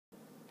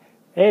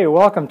Hey,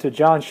 welcome to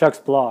John Shuck's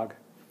blog.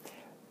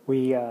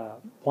 We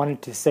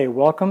wanted to say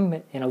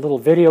welcome in a little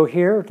video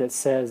here that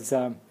says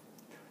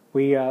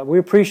we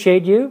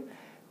appreciate you.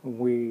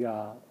 We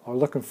are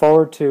looking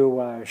forward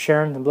to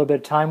sharing a little bit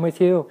of time with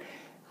you.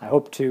 I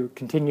hope to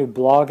continue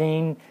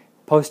blogging,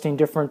 posting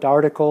different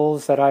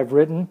articles that I've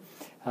written,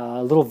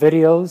 little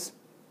videos.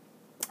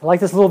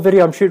 Like this little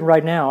video I'm shooting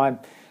right now.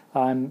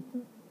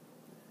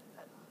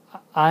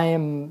 I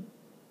am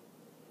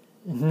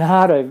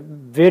not a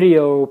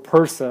video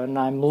person.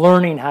 I'm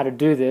learning how to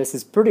do this.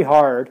 It's pretty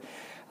hard.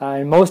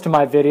 In most of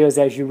my videos,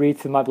 as you read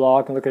through my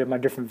blog and look at my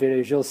different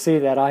videos, you'll see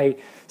that I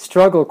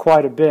struggle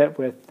quite a bit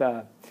with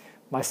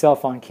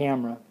myself on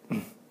camera.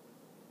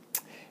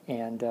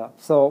 And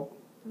so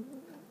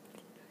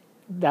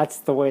that's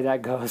the way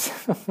that goes.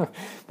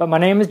 But my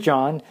name is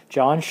John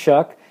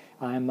Shuck.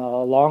 I'm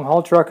a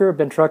long-haul trucker. I've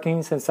been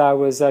trucking since I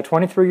was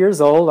 23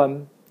 years old.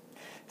 I'm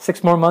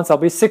 6 more months, I'll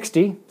be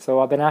 60, so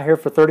I've been out here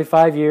for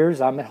 35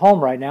 years. I'm at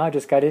home right now. I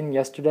just got in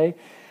yesterday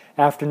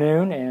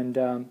afternoon, and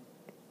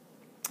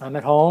I'm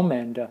at home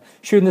and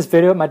shooting this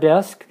video at my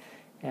desk,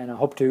 and I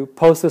hope to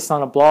post this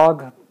on a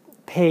blog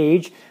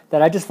page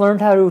that I just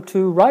learned how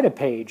to write a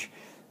page.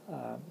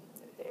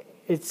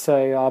 It's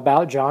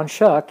about John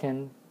Shuck,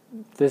 and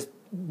this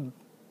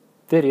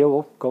video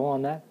will go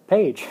on that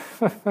page.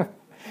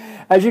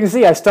 As you can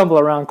see, I stumble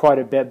around quite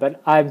a bit,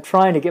 but I'm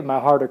trying to get my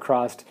heart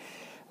across.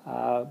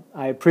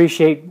 I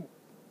appreciate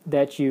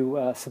that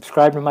you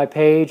subscribe to my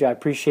page. I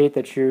appreciate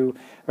that you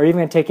are even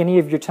going to take any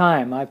of your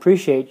time. I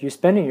appreciate you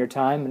spending your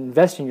time and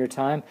investing your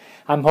time.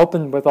 I'm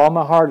hoping with all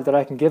my heart that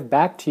I can give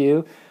back to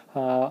you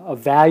a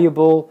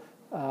valuable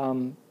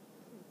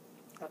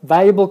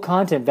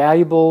content,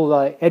 valuable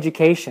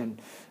education.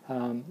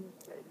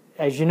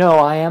 As you know,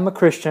 I am a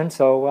Christian,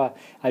 so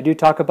I do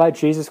talk about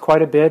Jesus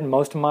quite a bit in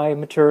most of my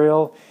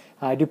material.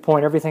 I do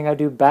point everything I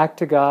do back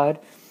to God,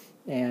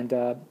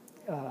 and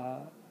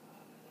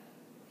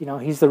you know,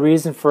 He's the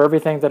reason for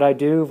everything that I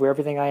do, for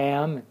everything I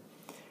am.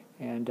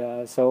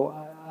 And so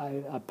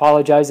I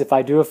apologize if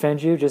I do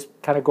offend you. Just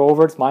kind of go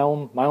over it. It's my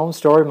own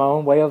story, my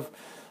own way of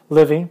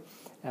living.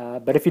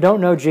 But if you don't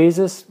know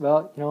Jesus,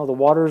 well, you know, the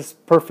water's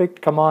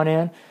perfect. Come on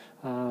in.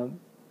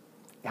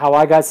 How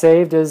I got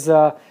saved is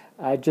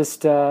I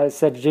just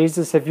said,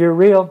 Jesus, if you're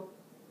real,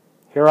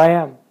 here I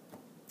am.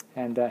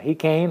 And He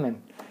came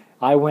and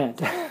I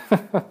went.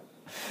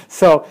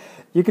 So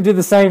you can do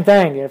the same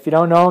thing. If you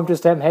don't know Him,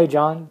 just tell Him, hey,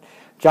 John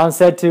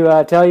said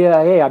to tell you,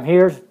 hey, I'm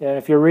here, and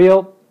if you're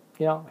real,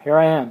 you know, here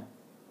I am.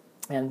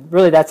 And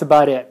really, that's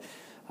about it.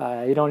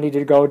 You don't need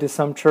to go to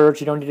some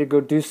church. You don't need to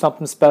go do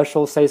something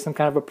special, say some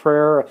kind of a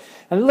prayer.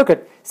 And look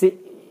see,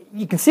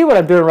 you can see what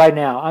I'm doing right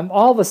now. I'm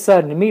all of a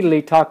sudden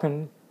immediately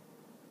talking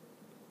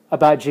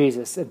about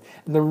Jesus. And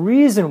the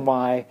reason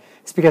why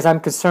is because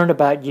I'm concerned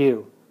about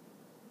you.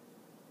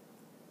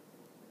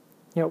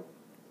 You know,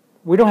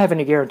 we don't have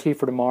any guarantee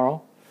for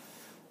tomorrow.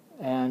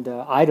 And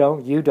I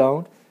don't, you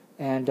don't.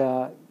 And,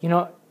 you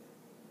know,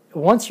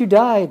 once you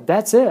die,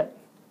 that's it.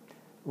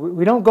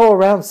 We don't go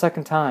around a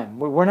second time.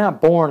 We're not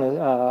born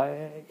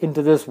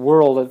into this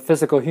world a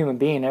physical human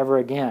being ever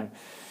again.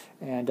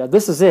 And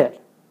this is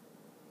it.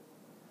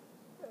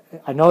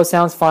 I know it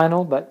sounds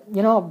final, but,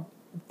 you know,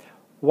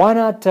 why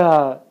not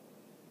turn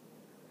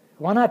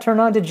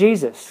on to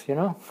Jesus, you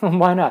know?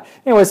 Why not?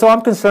 Anyway, so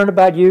I'm concerned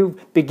about you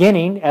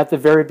beginning at the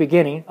very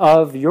beginning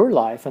of your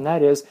life, and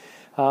that is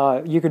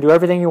you can do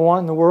everything you want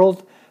in the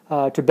world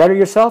to better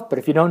yourself, but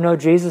if you don't know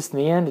Jesus in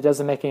the end, it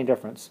doesn't make any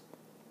difference.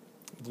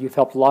 You've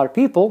helped a lot of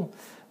people,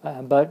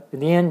 but in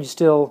the end, you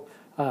still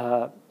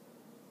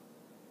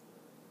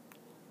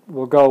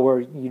will go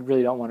where you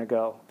really don't want to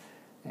go.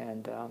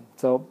 And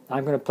so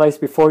I'm going to place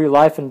before you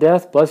life and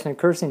death, blessing and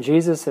cursing,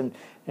 Jesus and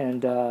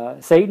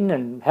Satan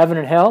and heaven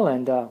and hell,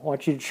 and I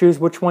want you to choose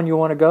which one you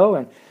want to go.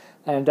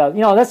 And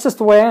you know, that's just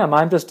the way I am.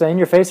 I'm just in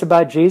your face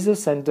about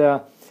Jesus,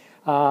 and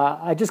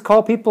I just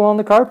call people on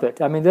the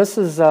carpet. I mean, this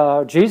is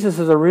Jesus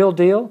is a real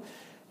deal,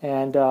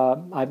 and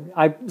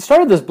I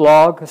started this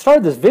blog, I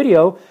started this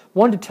video,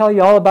 wanted to tell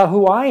you all about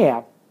who I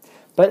am.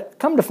 But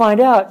come to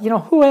find out, you know,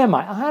 who am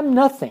I? I'm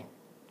nothing.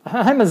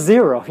 I'm a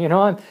zero. You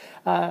know,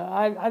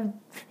 I'm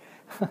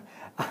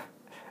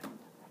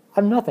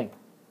nothing.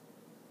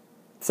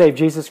 Save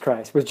Jesus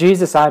Christ. With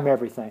Jesus, I'm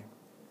everything,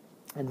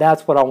 and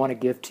that's what I want to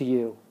give to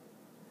you.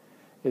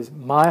 Is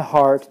my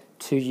heart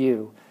to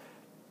you,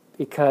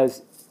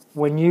 because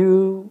when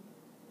you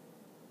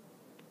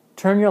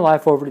turn your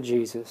life over to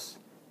Jesus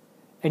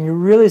and you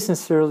really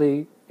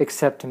sincerely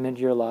accept Him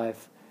into your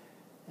life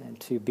and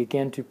to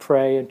begin to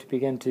pray and to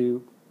begin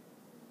to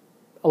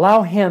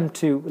allow Him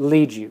to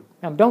lead you.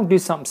 Now, don't do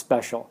something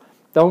special.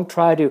 Don't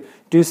try to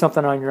do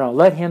something on your own.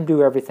 Let Him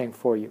do everything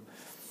for you.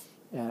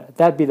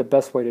 That'd be the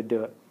best way to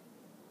do it.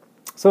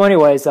 So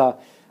anyways,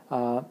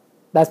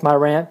 that's my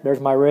rant. There's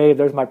my rave.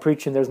 There's my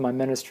preaching. There's my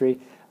ministry.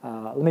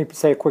 Let me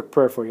say a quick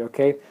prayer for you,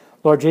 okay?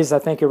 Lord Jesus, I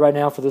thank you right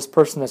now for this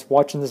person that's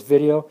watching this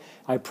video.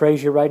 I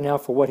praise you right now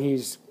for what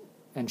he's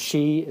and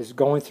she is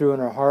going through in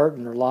her heart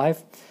and her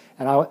life.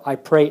 And I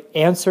pray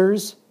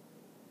answers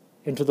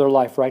into their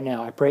life right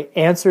now. I pray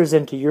answers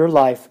into your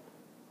life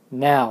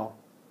now.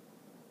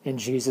 In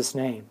Jesus'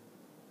 name.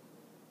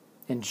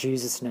 In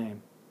Jesus'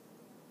 name.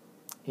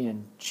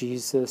 In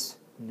Jesus'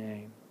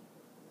 name.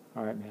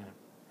 All right, man.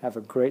 Have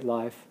a great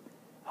life.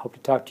 Hope to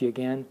talk to you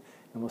again.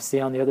 And we'll see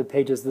you on the other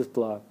pages of this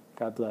blog.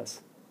 God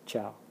bless.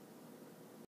 Ciao.